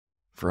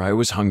For I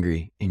was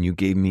hungry, and you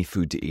gave me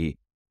food to eat.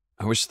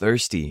 I was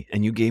thirsty,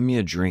 and you gave me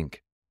a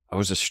drink. I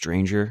was a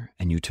stranger,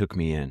 and you took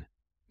me in.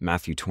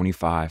 Matthew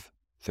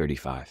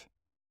 25:35.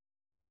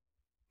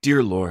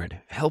 Dear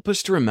Lord, help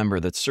us to remember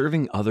that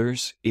serving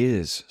others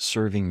is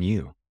serving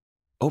you.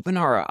 Open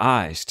our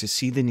eyes to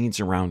see the needs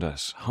around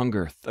us,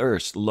 hunger,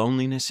 thirst,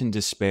 loneliness, and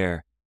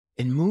despair,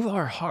 and move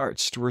our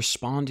hearts to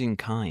respond in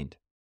kind.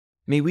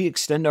 May we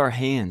extend our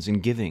hands in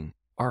giving,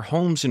 our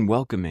homes in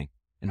welcoming,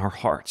 and our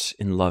hearts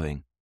in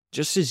loving,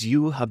 just as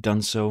you have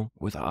done so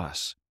with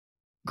us.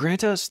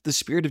 Grant us the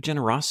spirit of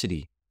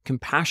generosity,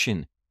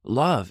 compassion,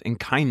 love, and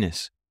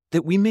kindness,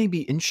 that we may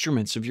be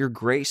instruments of your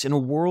grace in a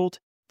world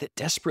that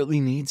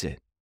desperately needs it.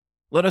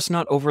 Let us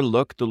not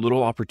overlook the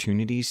little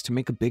opportunities to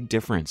make a big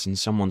difference in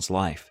someone's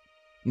life,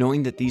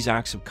 knowing that these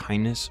acts of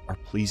kindness are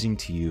pleasing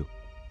to you.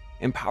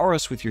 Empower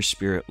us with your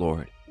Spirit,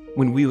 Lord,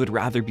 when we would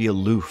rather be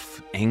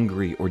aloof,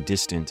 angry, or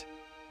distant.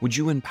 Would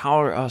you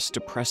empower us to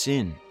press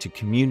in to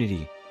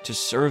community, to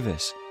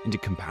service, and to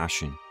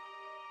compassion?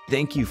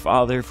 Thank you,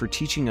 Father, for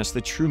teaching us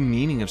the true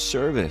meaning of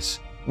service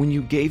when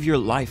you gave your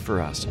life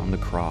for us on the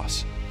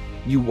cross.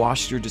 You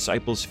washed your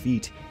disciples'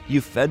 feet,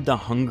 you fed the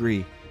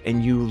hungry,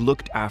 and you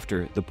looked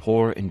after the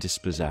poor and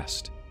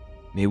dispossessed.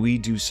 May we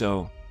do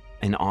so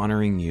in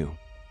honoring you.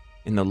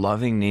 In the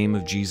loving name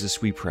of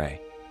Jesus we pray.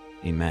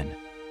 Amen.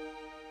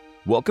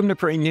 Welcome to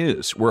Pray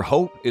News, where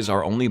hope is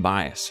our only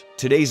bias.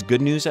 Today's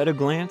good news at a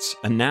glance: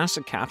 a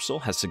NASA capsule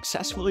has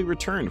successfully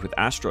returned with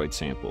asteroid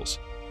samples.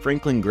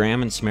 Franklin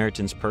Graham and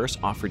Samaritan's Purse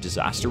offer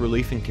disaster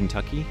relief in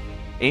Kentucky,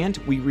 and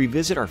we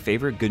revisit our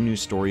favorite good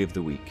news story of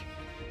the week.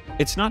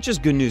 It's not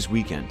just Good News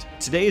Weekend.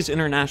 Today is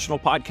International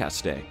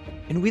Podcast Day,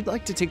 and we'd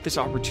like to take this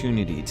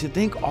opportunity to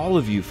thank all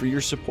of you for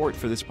your support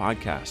for this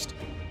podcast.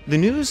 The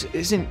news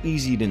isn't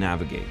easy to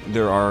navigate.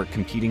 There are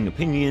competing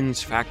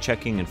opinions,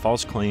 fact-checking, and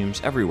false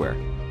claims everywhere.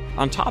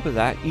 On top of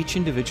that, each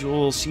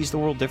individual sees the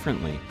world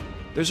differently.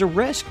 There's a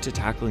risk to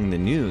tackling the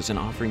news and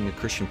offering a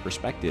Christian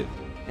perspective,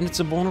 and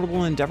it's a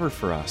vulnerable endeavor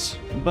for us,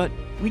 but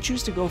we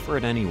choose to go for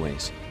it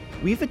anyways.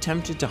 We've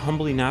attempted to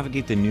humbly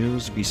navigate the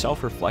news, be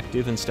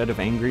self-reflective instead of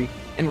angry,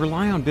 and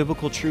rely on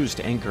biblical truths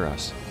to anchor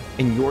us.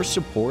 And your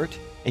support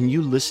and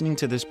you listening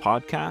to this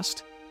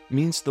podcast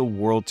means the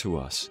world to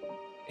us.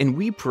 And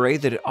we pray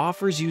that it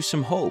offers you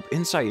some hope,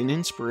 insight, and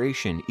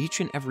inspiration each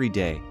and every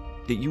day,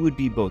 that you would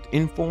be both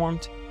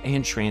informed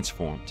and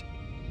transformed.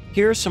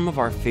 Here are some of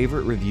our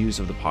favorite reviews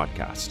of the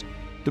podcast.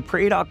 The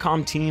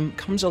Pray.com team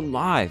comes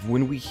alive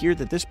when we hear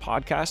that this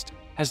podcast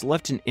has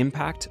left an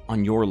impact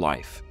on your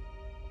life.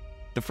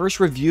 The first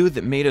review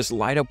that made us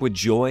light up with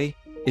joy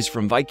is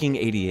from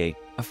Viking88.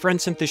 A friend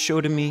sent this show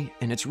to me,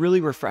 and it's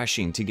really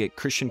refreshing to get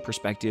Christian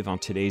perspective on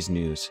today's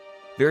news.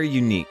 Very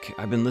unique.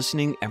 I've been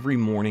listening every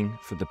morning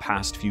for the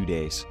past few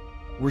days.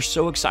 We're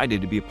so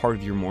excited to be a part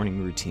of your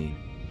morning routine.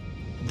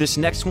 This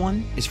next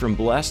one is from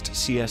Blessed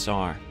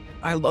CSR.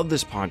 I love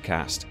this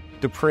podcast.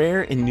 The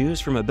prayer and news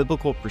from a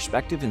biblical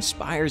perspective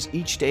inspires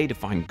each day to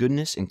find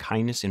goodness and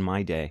kindness in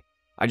my day.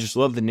 I just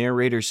love the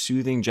narrator's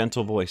soothing,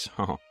 gentle voice.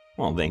 Oh,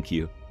 well, thank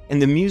you.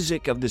 And the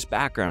music of this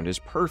background is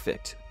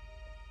perfect.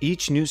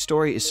 Each news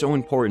story is so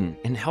important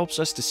and helps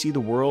us to see the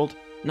world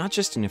not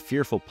just in a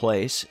fearful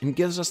place, and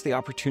gives us the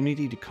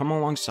opportunity to come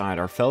alongside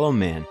our fellow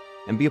man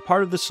and be a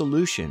part of the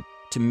solution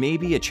to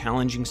maybe a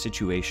challenging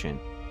situation.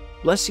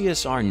 Bless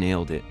CSR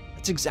nailed it.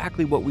 That's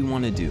exactly what we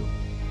want to do.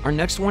 Our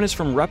next one is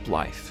from Rep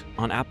Life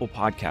on Apple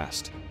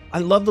Podcast. I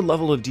love the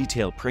level of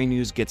detail Pray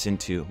News gets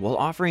into while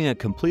offering a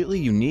completely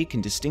unique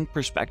and distinct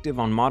perspective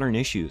on modern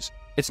issues.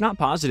 It's not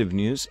positive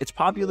news, it's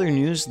popular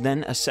news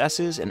then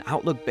assesses an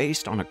outlook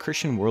based on a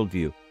Christian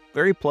worldview.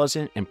 Very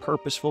pleasant and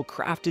purposeful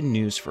crafted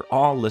news for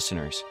all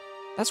listeners.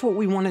 That's what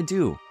we want to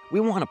do.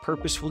 We want to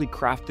purposefully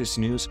craft this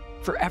news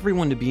for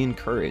everyone to be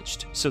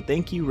encouraged. So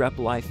thank you, Rep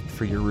Life,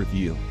 for your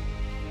review.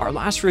 Our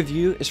last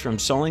review is from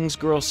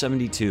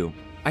Sullingsgirl72.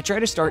 I try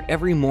to start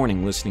every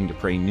morning listening to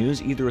Pray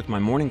News, either with my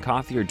morning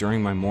coffee or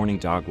during my morning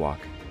dog walk.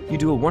 You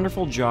do a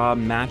wonderful job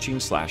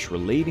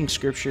matching/relating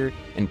scripture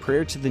and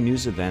prayer to the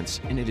news events,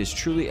 and it is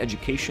truly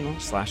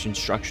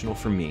educational/instructional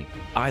for me.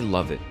 I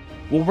love it.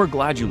 Well, we're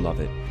glad you love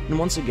it. And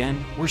once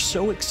again, we're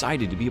so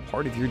excited to be a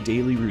part of your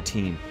daily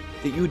routine,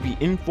 that you would be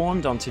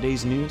informed on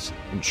today's news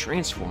and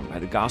transformed by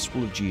the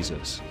gospel of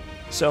Jesus.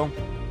 So,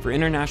 for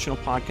International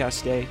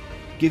Podcast Day,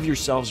 give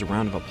yourselves a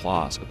round of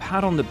applause, a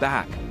pat on the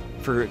back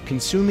for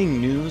consuming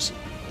news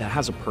that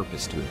has a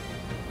purpose to it.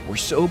 We're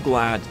so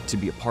glad to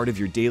be a part of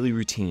your daily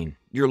routine,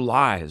 your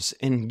lives,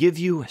 and give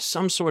you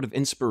some sort of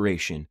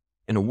inspiration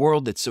in a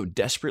world that so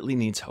desperately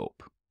needs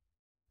hope.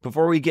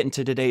 Before we get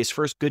into today's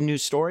first good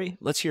news story,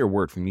 let's hear a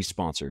word from these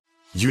sponsors.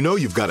 You know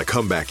you've got a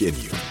comeback in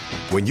you.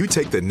 When you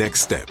take the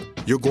next step,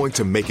 you're going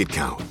to make it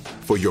count.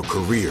 For your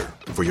career,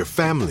 for your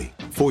family,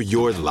 for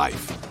your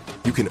life.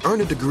 You can earn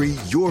a degree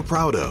you're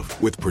proud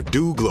of with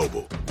Purdue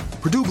Global.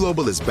 Purdue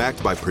Global is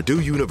backed by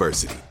Purdue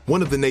University,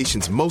 one of the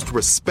nation's most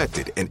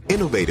respected and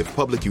innovative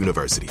public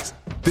universities.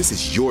 This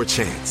is your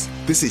chance.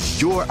 This is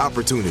your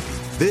opportunity.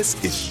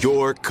 This is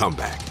your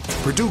comeback.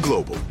 Purdue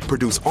Global,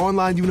 Purdue's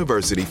online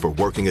university for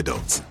working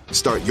adults.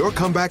 Start your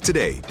comeback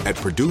today at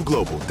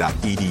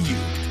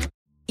purdueglobal.edu.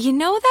 You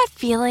know that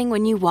feeling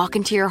when you walk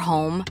into your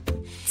home,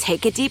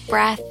 take a deep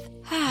breath,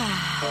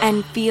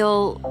 and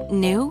feel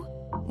new?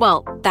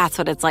 Well, that's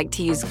what it's like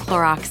to use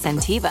Clorox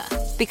Scentiva.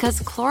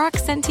 Because Clorox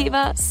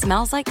Scentiva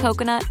smells like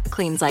coconut,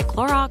 cleans like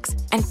Clorox,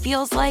 and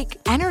feels like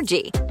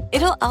energy.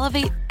 It'll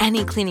elevate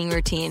any cleaning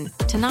routine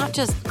to not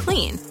just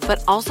clean,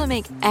 but also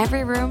make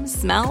every room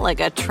smell like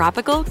a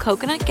tropical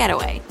coconut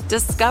getaway.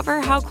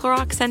 Discover how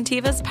Clorox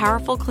Scentiva's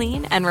powerful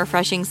clean and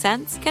refreshing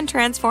scents can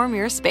transform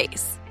your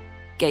space.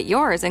 Get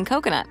yours in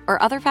coconut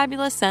or other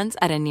fabulous scents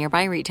at a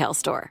nearby retail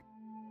store.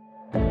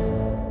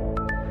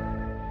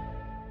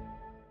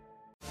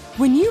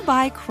 When you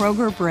buy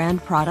Kroger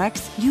brand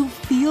products, you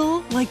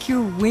feel like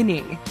you're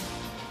winning.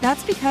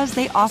 That's because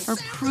they offer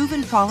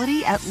proven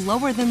quality at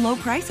lower than low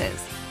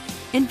prices.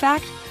 In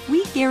fact,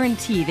 we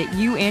guarantee that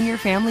you and your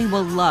family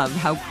will love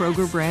how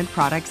Kroger brand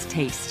products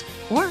taste,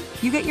 or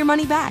you get your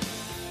money back.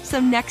 So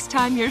next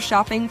time you're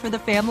shopping for the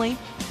family,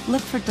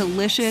 look for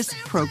delicious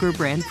Kroger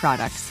brand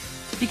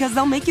products, because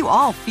they'll make you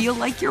all feel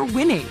like you're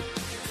winning.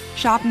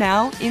 Shop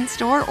now,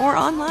 in-store, or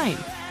online.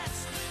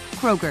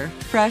 Kroger,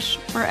 fresh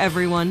for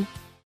everyone.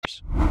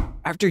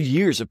 After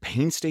years of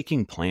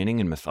painstaking planning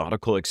and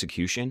methodical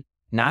execution,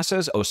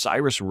 NASA's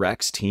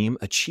OSIRIS-REx team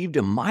achieved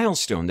a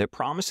milestone that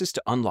promises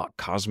to unlock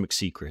cosmic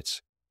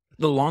secrets.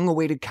 The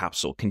long-awaited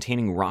capsule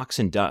containing rocks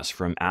and dust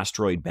from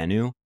asteroid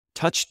Bennu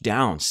touched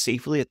down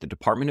safely at the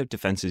Department of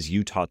Defense's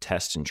Utah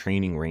Test and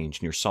Training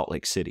Range near Salt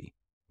Lake City.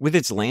 With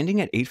its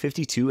landing at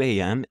 8:52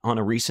 a.m. on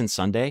a recent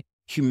Sunday,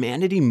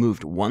 humanity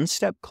moved one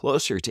step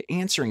closer to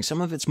answering some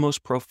of its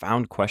most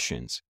profound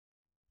questions.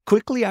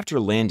 Quickly after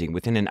landing,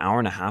 within an hour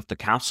and a half, the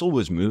capsule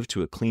was moved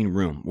to a clean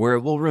room where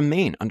it will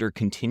remain under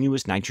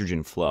continuous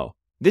nitrogen flow.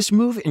 This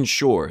move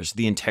ensures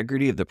the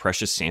integrity of the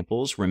precious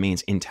samples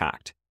remains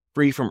intact,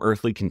 free from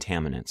earthly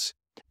contaminants.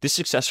 This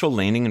successful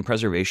landing and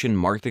preservation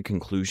marked the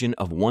conclusion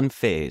of one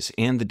phase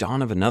and the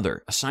dawn of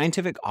another, a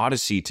scientific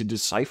odyssey to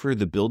decipher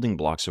the building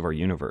blocks of our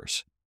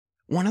universe.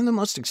 One of the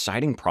most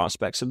exciting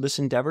prospects of this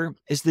endeavor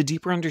is the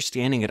deeper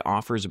understanding it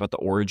offers about the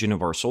origin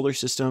of our solar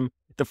system,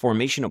 the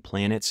formation of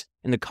planets,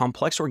 and the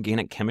complex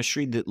organic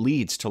chemistry that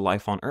leads to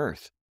life on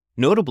Earth.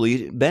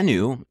 Notably,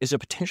 Bennu is a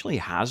potentially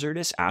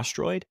hazardous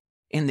asteroid,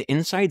 and the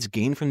insights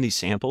gained from these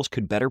samples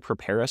could better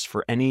prepare us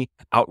for any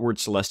outward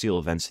celestial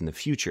events in the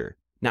future.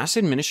 NASA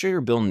Administrator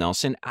Bill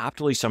Nelson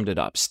aptly summed it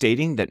up,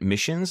 stating that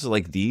missions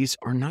like these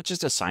are not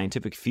just a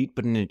scientific feat,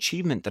 but an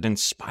achievement that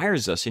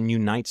inspires us and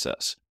unites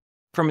us.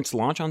 From its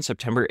launch on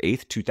September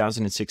 8,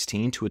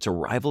 2016 to its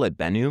arrival at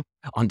Bennu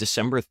on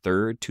December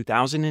 3,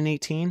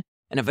 2018,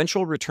 an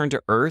eventual return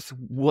to Earth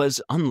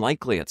was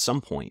unlikely at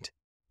some point.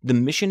 The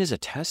mission is a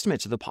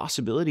testament to the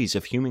possibilities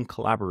of human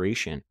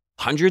collaboration.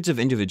 Hundreds of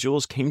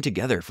individuals came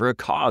together for a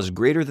cause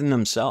greater than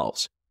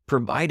themselves,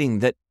 providing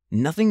that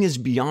nothing is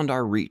beyond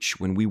our reach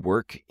when we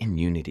work in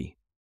unity.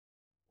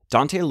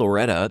 Dante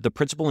Loretta, the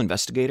principal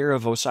investigator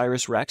of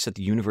OSIRIS-REx at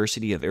the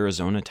University of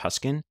Arizona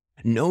Tucson,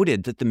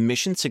 noted that the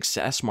mission's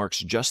success marks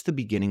just the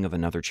beginning of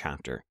another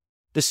chapter.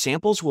 The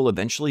samples will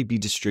eventually be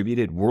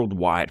distributed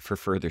worldwide for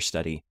further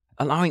study,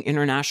 allowing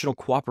international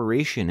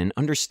cooperation and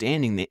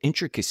understanding the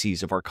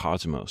intricacies of our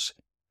cosmos.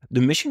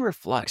 The mission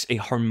reflects a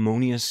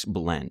harmonious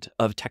blend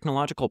of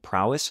technological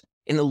prowess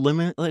and the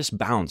limitless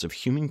bounds of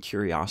human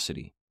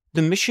curiosity.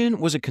 The mission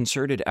was a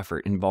concerted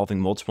effort involving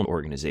multiple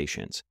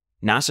organizations.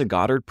 NASA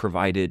Goddard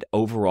provided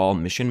overall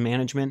mission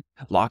management,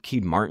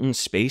 Lockheed Martin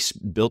Space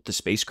built the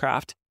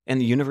spacecraft, and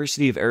the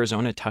University of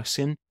Arizona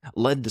Tucson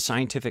led the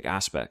scientific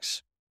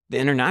aspects. The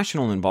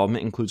international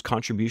involvement includes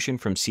contribution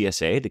from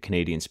CSA, the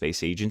Canadian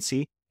Space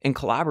Agency, and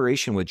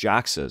collaboration with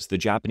JAXA, the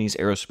Japanese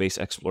Aerospace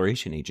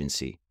Exploration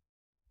Agency,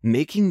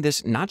 making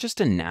this not just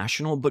a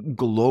national but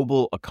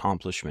global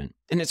accomplishment.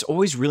 And it's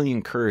always really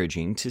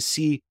encouraging to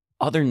see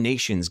other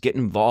nations get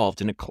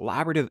involved in a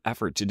collaborative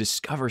effort to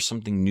discover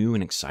something new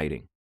and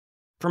exciting.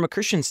 From a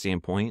Christian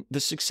standpoint, the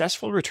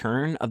successful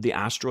return of the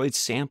asteroid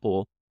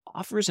sample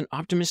offers an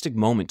optimistic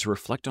moment to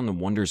reflect on the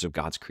wonders of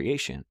God's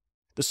creation.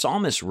 The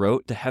psalmist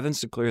wrote, "The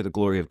heavens declare the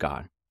glory of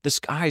God. The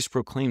skies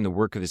proclaim the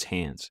work of his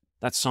hands."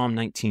 That's Psalm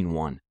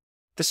 19:1.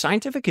 The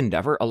scientific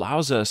endeavor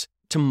allows us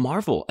to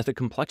marvel at the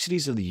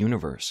complexities of the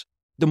universe.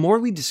 The more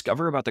we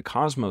discover about the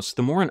cosmos,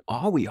 the more in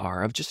awe we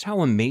are of just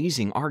how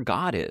amazing our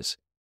God is.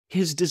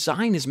 His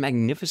design is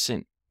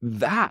magnificent,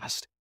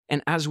 vast,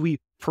 and as we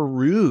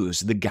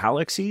peruse the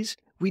galaxies,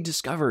 we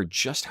discover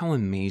just how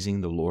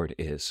amazing the Lord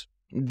is.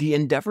 The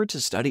endeavor to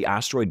study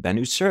asteroid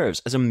Bennu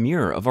serves as a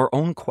mirror of our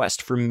own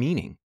quest for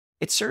meaning.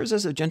 It serves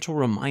as a gentle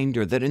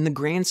reminder that in the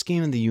grand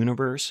scheme of the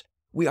universe,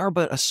 we are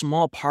but a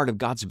small part of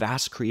God's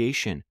vast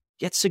creation,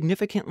 yet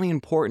significantly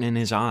important in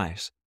his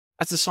eyes.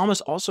 As the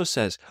psalmist also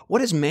says,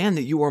 "What is man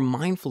that you are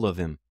mindful of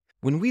him?"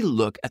 When we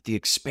look at the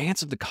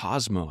expanse of the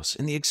cosmos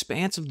and the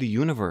expanse of the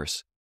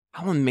universe,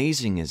 how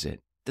amazing is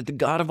it that the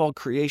God of all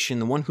creation,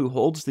 the one who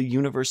holds the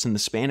universe in the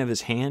span of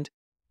his hand,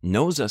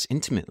 knows us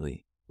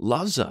intimately,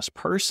 loves us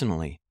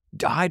personally,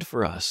 died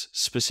for us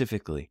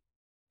specifically.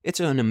 It's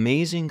an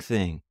amazing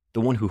thing.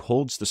 The one who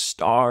holds the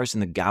stars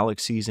and the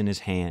galaxies in his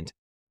hand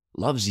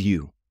loves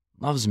you,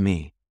 loves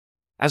me.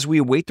 As we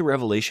await the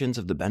revelations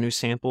of the Bennu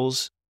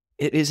samples,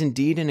 it is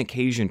indeed an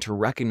occasion to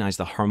recognize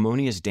the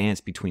harmonious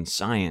dance between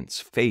science,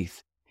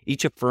 faith,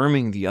 each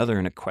affirming the other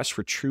in a quest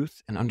for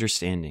truth and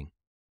understanding.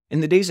 In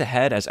the days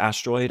ahead, as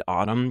Asteroid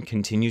Autumn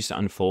continues to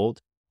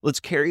unfold, let's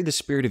carry the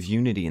spirit of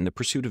unity in the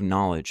pursuit of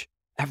knowledge,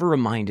 ever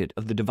reminded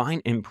of the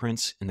divine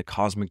imprints in the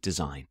cosmic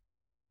design.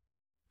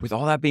 With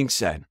all that being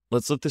said,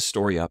 let's lift this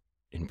story up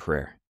in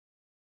prayer.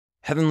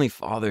 Heavenly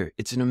Father,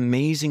 it's an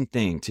amazing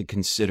thing to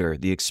consider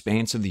the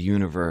expanse of the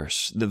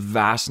universe, the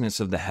vastness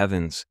of the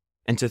heavens,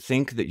 and to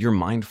think that you're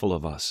mindful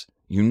of us.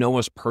 You know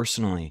us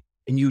personally,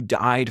 and you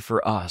died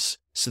for us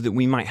so that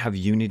we might have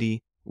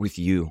unity with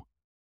you.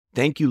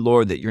 Thank you,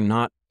 Lord, that you're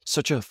not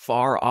such a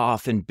far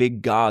off and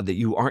big God that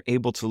you aren't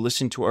able to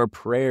listen to our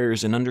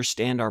prayers and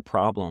understand our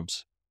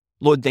problems.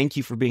 Lord, thank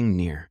you for being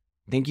near.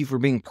 Thank you for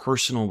being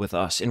personal with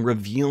us and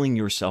revealing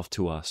yourself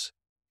to us.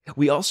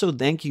 We also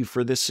thank you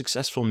for this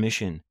successful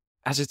mission,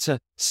 as it's a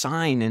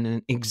sign and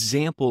an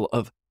example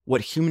of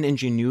what human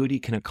ingenuity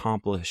can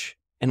accomplish.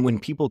 And when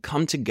people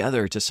come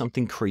together to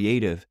something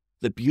creative,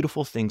 that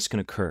beautiful things can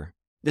occur.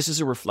 This is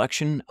a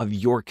reflection of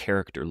your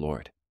character,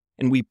 Lord.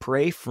 And we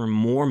pray for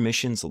more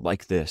missions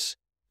like this,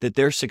 that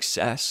their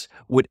success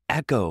would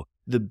echo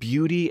the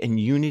beauty and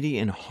unity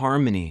and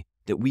harmony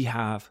that we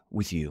have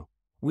with you.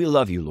 We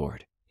love you,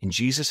 Lord. In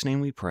Jesus'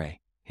 name we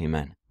pray.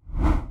 Amen.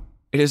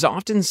 It is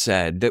often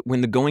said that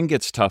when the going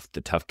gets tough,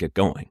 the tough get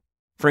going.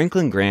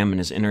 Franklin Graham and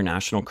his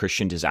international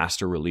Christian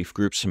disaster relief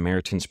group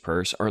Samaritan's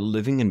Purse are a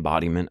living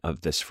embodiment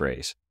of this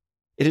phrase.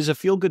 It is a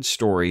feel-good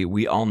story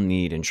we all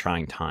need in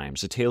trying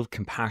times, a tale of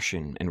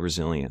compassion and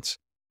resilience.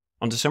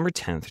 On December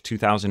 10th,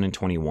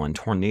 2021,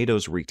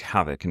 tornadoes wreaked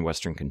havoc in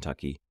western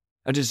Kentucky,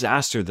 a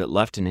disaster that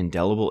left an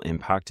indelible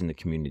impact in the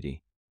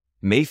community.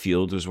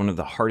 Mayfield was one of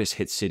the hardest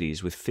hit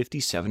cities with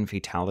 57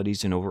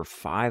 fatalities and over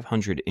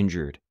 500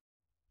 injured.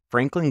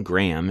 Franklin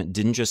Graham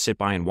didn't just sit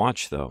by and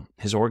watch, though.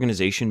 His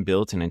organization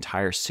built an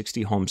entire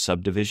 60-home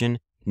subdivision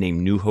named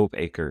New Hope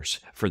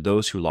Acres for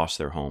those who lost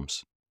their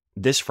homes.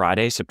 This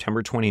Friday,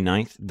 September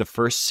 29th, the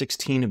first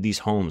 16 of these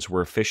homes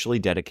were officially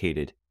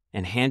dedicated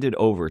and handed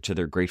over to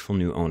their grateful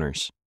new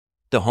owners.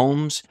 The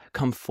homes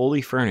come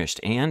fully furnished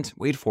and,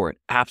 wait for it,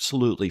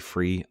 absolutely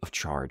free of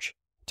charge.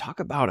 Talk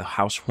about a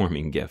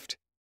housewarming gift.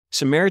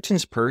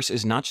 Samaritan's Purse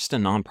is not just a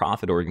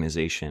nonprofit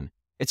organization.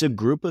 It's a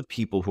group of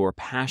people who are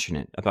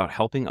passionate about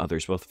helping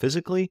others both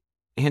physically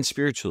and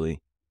spiritually.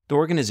 The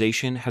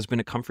organization has been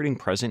a comforting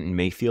presence in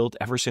Mayfield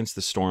ever since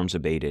the storms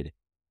abated.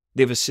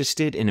 They've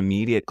assisted in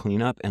immediate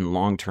cleanup and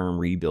long-term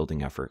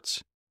rebuilding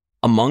efforts.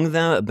 Among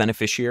the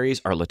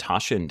beneficiaries are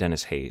Latasha and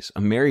Dennis Hayes,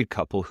 a married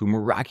couple who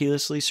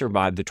miraculously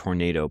survived the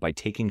tornado by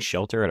taking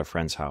shelter at a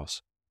friend's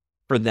house.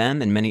 For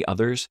them and many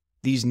others,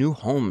 these new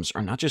homes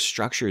are not just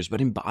structures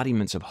but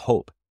embodiments of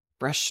hope,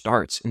 fresh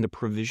starts in the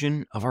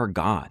provision of our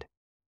God.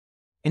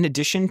 In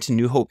addition to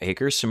New Hope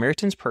Acres,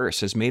 Samaritan's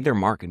Purse has made their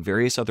mark in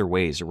various other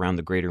ways around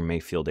the greater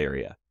Mayfield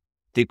area.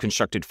 They've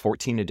constructed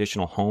 14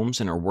 additional homes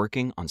and are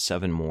working on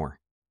 7 more.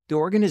 The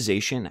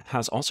organization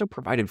has also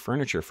provided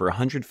furniture for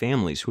 100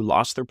 families who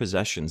lost their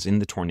possessions in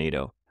the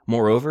tornado.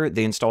 Moreover,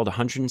 they installed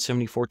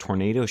 174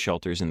 tornado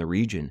shelters in the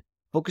region,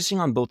 focusing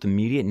on both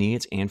immediate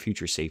needs and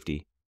future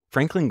safety.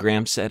 Franklin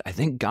Graham said, "I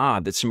thank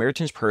God that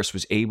Samaritan's Purse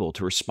was able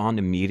to respond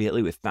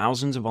immediately with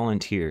thousands of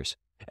volunteers,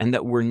 and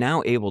that we're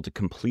now able to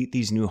complete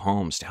these new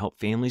homes to help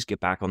families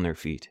get back on their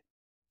feet."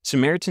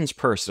 Samaritan's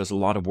Purse does a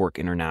lot of work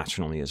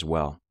internationally as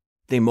well.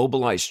 They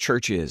mobilize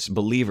churches,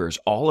 believers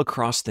all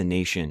across the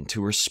nation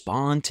to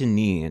respond to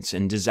needs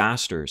and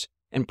disasters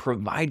and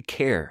provide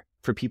care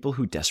for people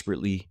who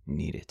desperately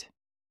need it.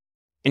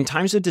 In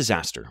times of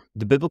disaster,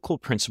 the biblical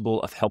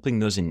principle of helping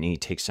those in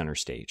need takes center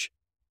stage.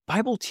 The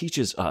Bible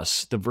teaches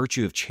us the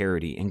virtue of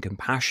charity and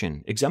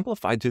compassion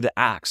exemplified through the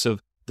acts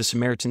of the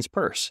Samaritan's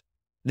Purse.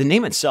 The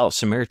name itself,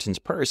 Samaritan's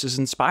Purse, is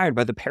inspired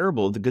by the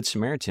parable of the Good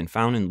Samaritan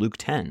found in Luke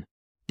 10.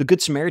 The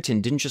Good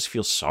Samaritan didn't just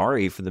feel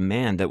sorry for the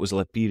man that was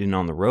left beaten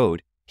on the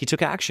road. He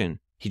took action.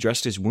 He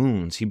dressed his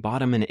wounds. He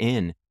bought him an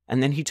inn,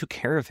 and then he took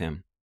care of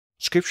him.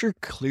 Scripture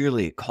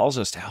clearly calls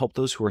us to help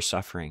those who are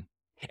suffering.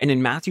 And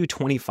in Matthew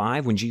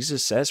 25, when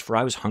Jesus says, "For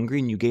I was hungry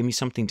and you gave me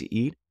something to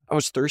eat, I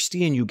was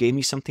thirsty and you gave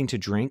me something to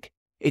drink,"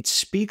 it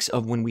speaks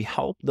of when we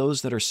help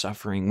those that are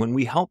suffering, when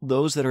we help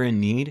those that are in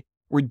need,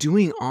 we're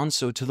doing on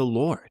so to the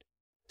Lord.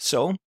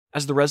 So,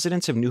 as the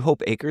residents of New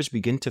Hope Acres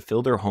begin to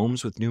fill their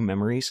homes with new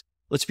memories,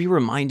 let's be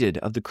reminded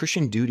of the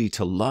Christian duty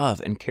to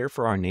love and care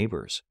for our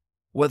neighbors.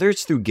 Whether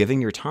it's through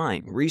giving your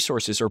time,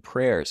 resources, or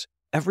prayers,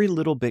 every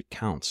little bit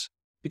counts.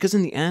 Because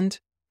in the end,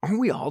 aren't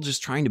we all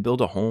just trying to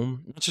build a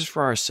home, not just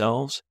for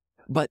ourselves,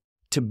 but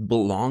to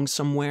belong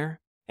somewhere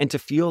and to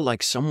feel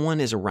like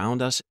someone is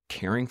around us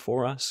caring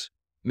for us?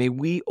 May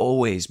we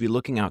always be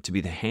looking out to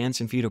be the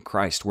hands and feet of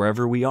Christ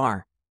wherever we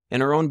are.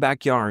 In our own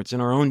backyards,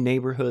 in our own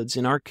neighborhoods,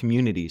 in our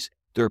communities,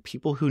 there are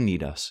people who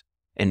need us.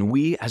 And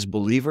we, as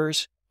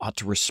believers, ought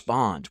to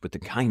respond with the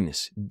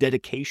kindness,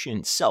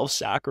 dedication,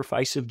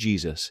 self-sacrifice of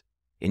Jesus.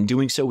 In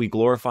doing so, we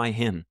glorify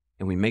Him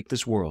and we make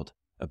this world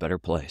a better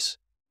place.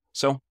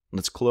 So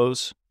let's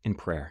close in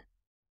prayer.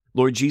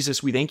 Lord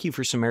Jesus, we thank you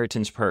for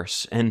Samaritan's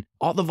Purse and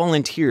all the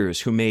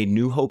volunteers who made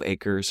New Hope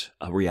Acres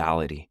a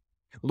reality.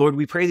 Lord,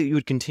 we pray that you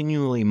would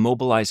continually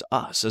mobilize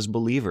us as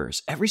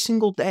believers every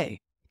single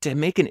day to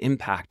make an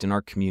impact in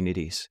our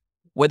communities.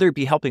 Whether it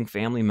be helping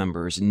family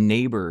members,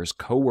 neighbors,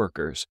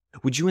 coworkers,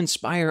 would you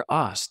inspire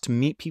us to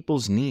meet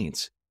people's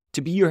needs,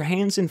 to be your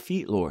hands and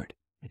feet, Lord,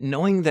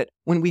 knowing that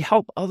when we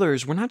help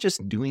others, we're not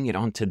just doing it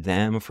onto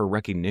them for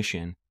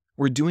recognition,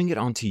 we're doing it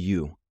onto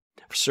you.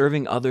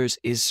 Serving others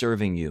is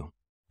serving you.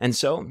 And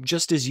so,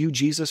 just as you,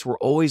 Jesus, were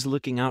always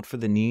looking out for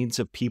the needs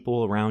of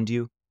people around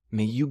you,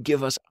 may you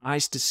give us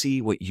eyes to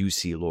see what you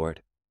see,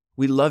 Lord.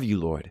 We love you,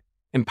 Lord.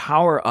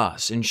 Empower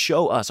us and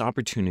show us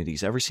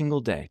opportunities every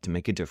single day to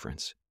make a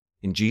difference.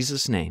 In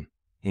Jesus' name,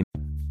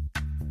 amen.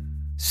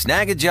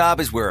 Snag a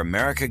Job is where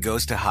America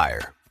goes to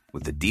hire,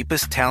 with the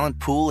deepest talent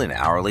pool in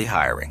hourly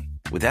hiring.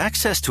 With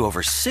access to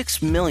over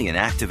 6 million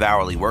active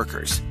hourly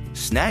workers,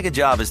 Snag a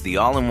Job is the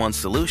all-in-one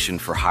solution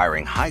for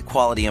hiring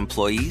high-quality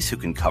employees who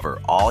can cover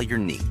all your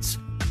needs.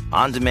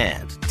 On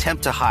demand,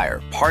 temp to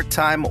hire,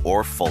 part-time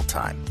or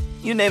full-time.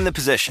 You name the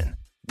position.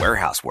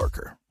 Warehouse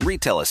worker,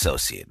 retail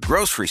associate,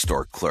 grocery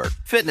store clerk,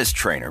 fitness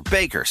trainer,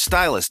 baker,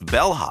 stylist,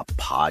 bellhop,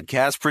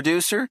 podcast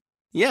producer.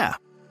 Yeah,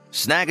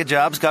 Snag a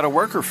Job's got a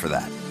worker for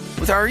that.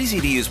 With our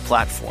easy-to-use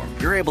platform,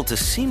 you're able to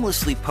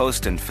seamlessly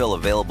post and fill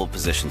available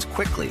positions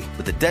quickly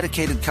with a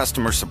dedicated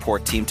customer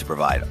support team to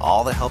provide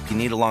all the help you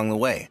need along the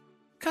way.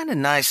 Kind of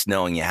nice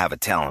knowing you have a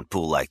talent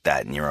pool like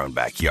that in your own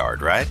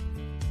backyard, right?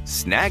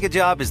 Snag a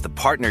Job is the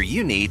partner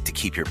you need to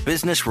keep your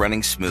business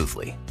running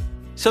smoothly.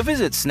 So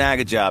visit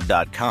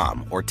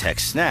snagajob.com or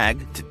text snag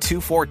to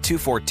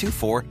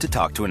 242424 to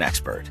talk to an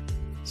expert.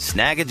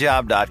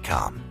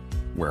 Snagajob.com,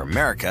 where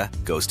America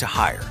goes to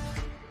hire.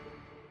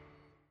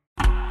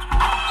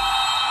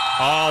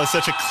 Oh,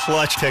 such a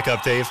clutch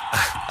pickup, Dave.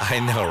 I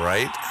know,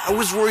 right? I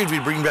was worried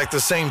we'd bring back the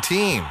same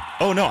team.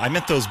 Oh, no, I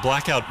meant those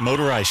blackout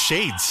motorized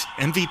shades.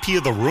 MVP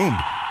of the room.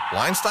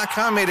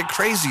 Blinds.com made it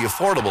crazy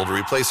affordable to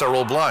replace our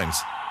old blinds.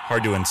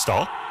 Hard to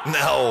install?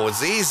 No,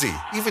 it's easy.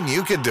 Even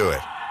you could do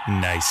it.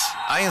 Nice.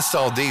 I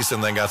installed these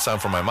and then got some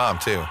for my mom,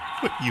 too.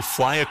 What, you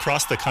fly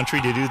across the country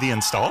to do the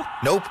install?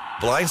 Nope.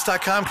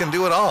 Blinds.com can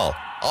do it all.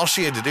 All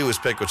she had to do was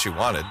pick what she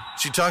wanted.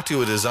 She talked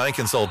to a design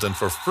consultant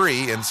for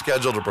free and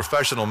scheduled a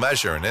professional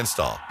measure and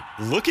install.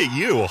 Look at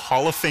you, a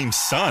Hall of Fame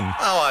son.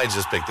 Oh, I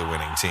just picked the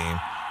winning team.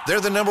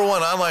 They're the #1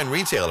 online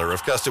retailer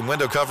of custom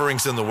window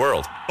coverings in the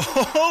world.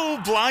 Oh,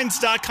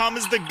 Blinds.com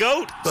is the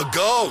GOAT. The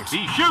GOAT!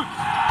 He shoots!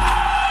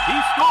 He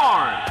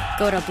scores!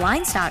 Go to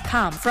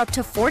Blinds.com for up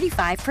to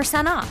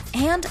 45% off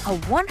and a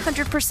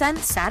 100%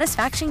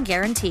 satisfaction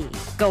guarantee.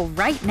 Go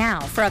right now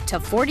for up to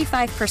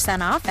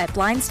 45% off at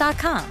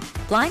Blinds.com.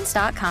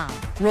 Blinds.com.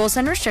 Rules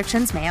and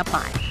restrictions may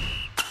apply.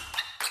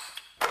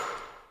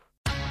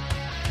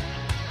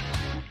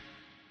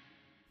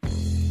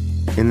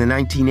 In the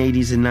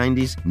 1980s and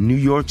 90s, New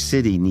York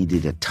City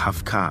needed a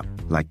tough cop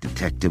like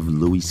Detective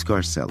Louis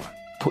Scarcella.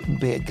 Putting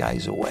bad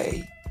guys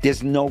away.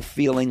 There's no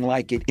feeling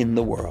like it in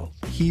the world.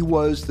 He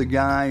was the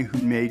guy who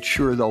made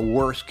sure the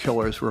worst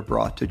killers were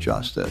brought to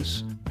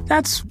justice.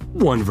 That's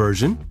one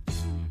version.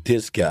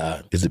 This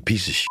guy is a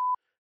piece of shit.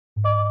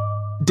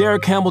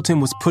 Derek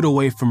Hamilton was put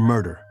away for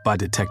murder by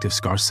Detective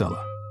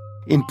Scarcella.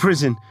 In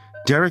prison,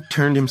 Derek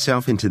turned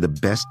himself into the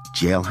best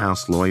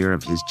jailhouse lawyer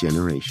of his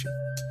generation.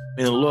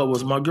 And the law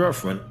was my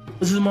girlfriend.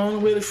 This is my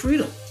only way to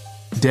freedom.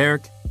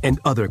 Derek and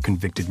other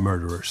convicted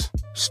murderers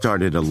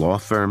started a law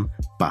firm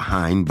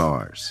behind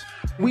bars.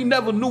 We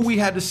never knew we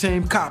had the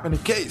same cop in the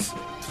case.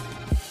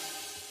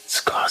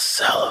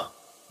 Scarcella.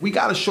 We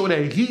gotta show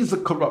that he's a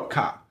corrupt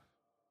cop.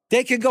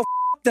 They can go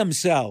f***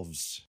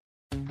 themselves.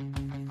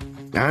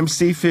 I'm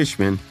Steve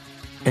Fishman.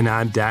 And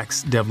I'm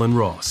Dax Devlin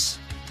Ross.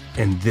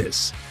 And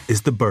this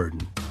is The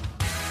Burden.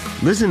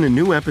 Listen to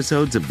new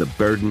episodes of The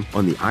Burden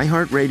on the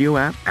iHeartRadio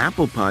app,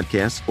 Apple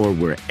Podcasts, or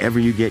wherever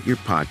you get your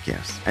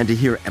podcasts. And to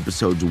hear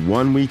episodes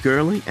 1 week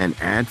early and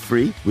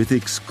ad-free with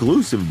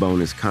exclusive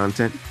bonus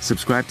content,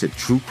 subscribe to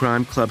True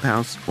Crime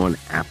Clubhouse on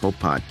Apple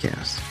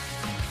Podcasts.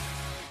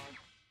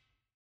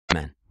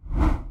 Amen.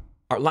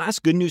 Our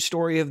last good news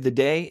story of the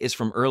day is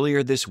from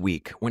earlier this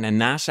week when a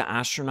NASA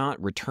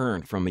astronaut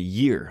returned from a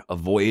year of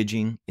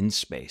voyaging in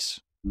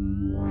space.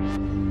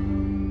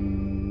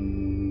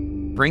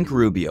 Frank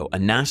Rubio, a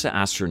NASA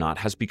astronaut,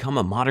 has become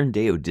a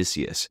modern-day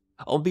Odysseus,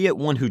 albeit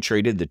one who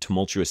traded the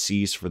tumultuous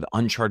seas for the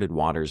uncharted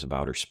waters of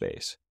outer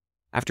space.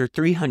 After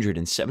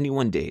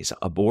 371 days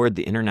aboard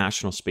the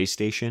International Space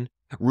Station,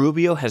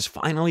 Rubio has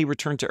finally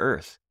returned to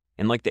Earth.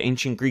 And like the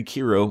ancient Greek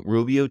hero,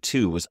 Rubio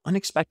too was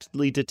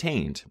unexpectedly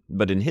detained,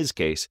 but in his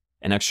case,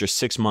 an extra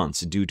 6 months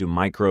due to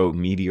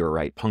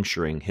micrometeorite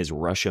puncturing his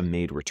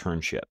Russia-made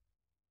return ship.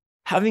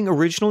 Having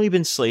originally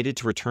been slated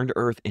to return to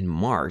Earth in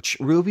March,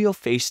 Rubio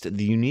faced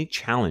the unique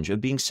challenge of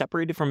being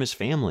separated from his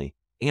family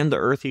and the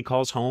Earth he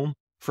calls home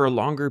for a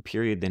longer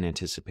period than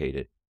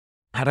anticipated.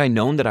 Had I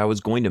known that I was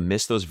going to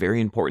miss those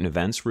very important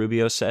events,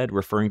 Rubio said,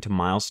 referring to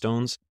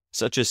milestones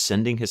such as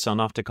sending his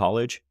son off to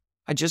college,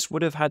 I just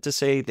would have had to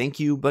say thank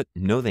you, but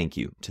no thank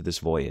you to this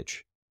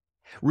voyage.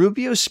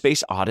 Rubio's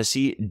space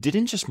odyssey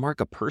didn't just mark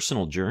a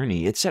personal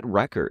journey, it set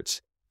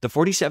records. The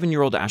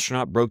 47-year-old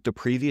astronaut broke the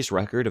previous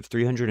record of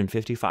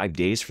 355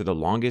 days for the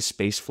longest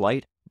space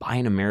flight by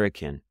an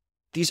American.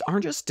 These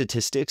aren't just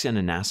statistics in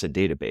a NASA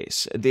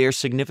database. They are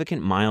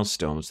significant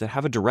milestones that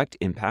have a direct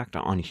impact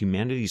on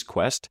humanity's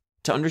quest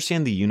to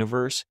understand the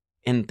universe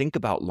and think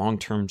about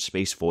long-term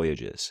space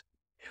voyages.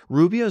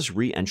 Rubio's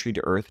re-entry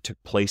to Earth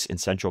took place in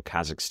central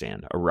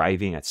Kazakhstan,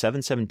 arriving at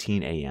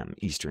 7:17 a.m.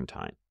 Eastern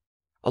Time.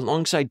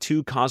 Alongside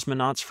two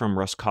cosmonauts from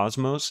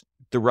Roscosmos,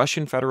 the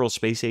Russian Federal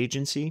Space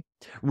Agency,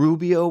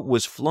 Rubio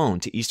was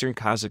flown to eastern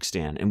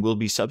Kazakhstan and will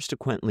be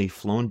subsequently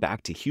flown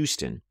back to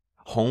Houston,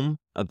 home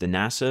of the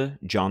NASA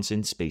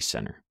Johnson Space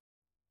Center.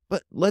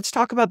 But let's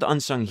talk about the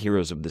unsung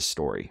heroes of this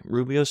story,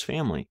 Rubio's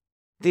family.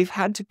 They've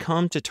had to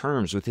come to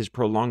terms with his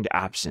prolonged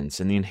absence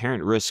and the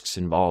inherent risks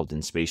involved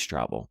in space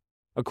travel.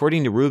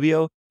 According to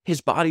Rubio,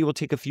 his body will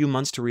take a few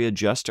months to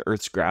readjust to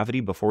Earth's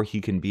gravity before he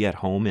can be at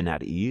home and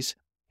at ease.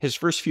 His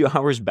first few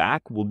hours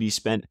back will be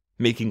spent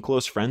making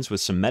close friends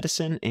with some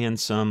medicine and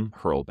some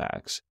hurl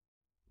bags.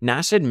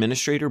 NASA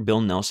Administrator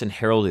Bill Nelson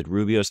heralded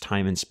Rubio's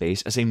time in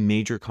space as a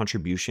major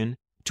contribution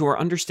to our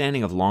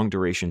understanding of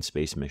long-duration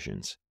space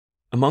missions.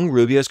 Among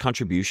Rubio's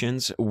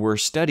contributions were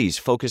studies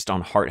focused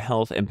on heart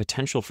health and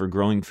potential for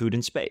growing food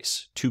in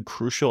space, two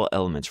crucial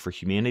elements for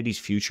humanity's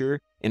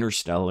future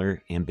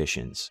interstellar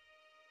ambitions.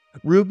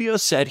 Rubio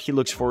said he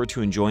looks forward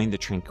to enjoying the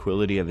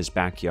tranquility of his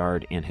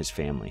backyard and his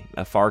family,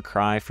 a far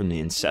cry from the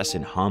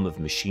incessant hum of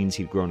machines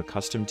he'd grown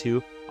accustomed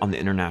to on the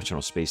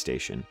International Space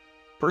Station.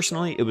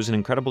 Personally, it was an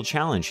incredible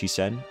challenge, he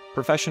said.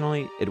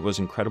 Professionally, it was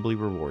incredibly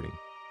rewarding.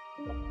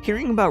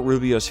 Hearing about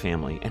Rubio's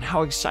family and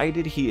how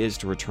excited he is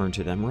to return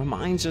to them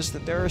reminds us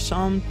that there are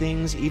some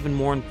things even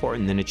more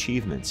important than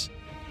achievements.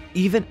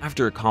 Even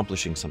after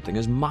accomplishing something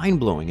as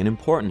mind-blowing and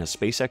important as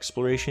space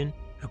exploration,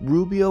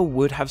 Rubio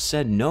would have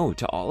said no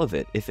to all of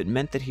it if it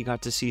meant that he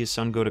got to see his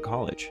son go to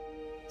college.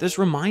 This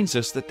reminds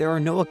us that there are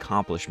no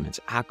accomplishments,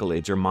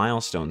 accolades, or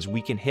milestones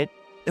we can hit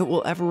that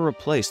will ever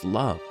replace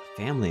love,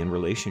 family, and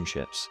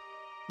relationships.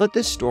 Let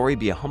this story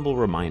be a humble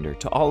reminder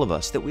to all of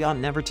us that we ought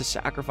never to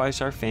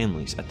sacrifice our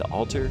families at the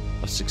altar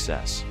of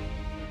success.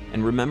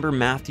 And remember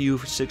Matthew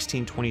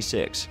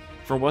 16:26,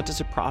 "For what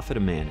does it profit a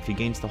man if he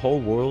gains the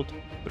whole world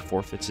but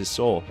forfeits his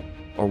soul?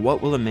 Or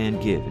what will a man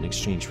give in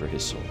exchange for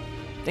his soul?"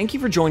 Thank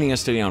you for joining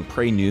us today on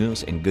Pray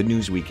News and Good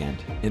News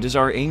Weekend. It is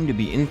our aim to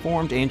be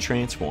informed and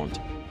transformed.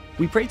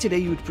 We pray today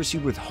you would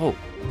proceed with hope,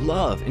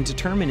 love, and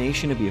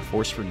determination to be a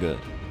force for good.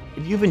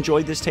 If you've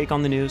enjoyed this take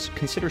on the news,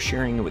 consider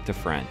sharing it with a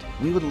friend.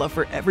 We would love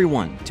for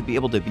everyone to be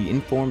able to be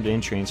informed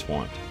and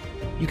transformed.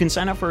 You can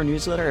sign up for our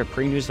newsletter at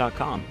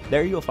praynews.com.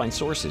 There you'll find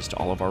sources to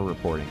all of our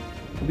reporting.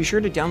 And be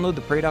sure to download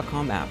the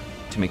Pray.com app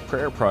to make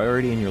prayer a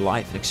priority in your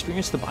life and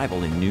experience the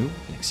Bible in new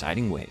and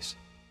exciting ways.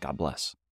 God bless.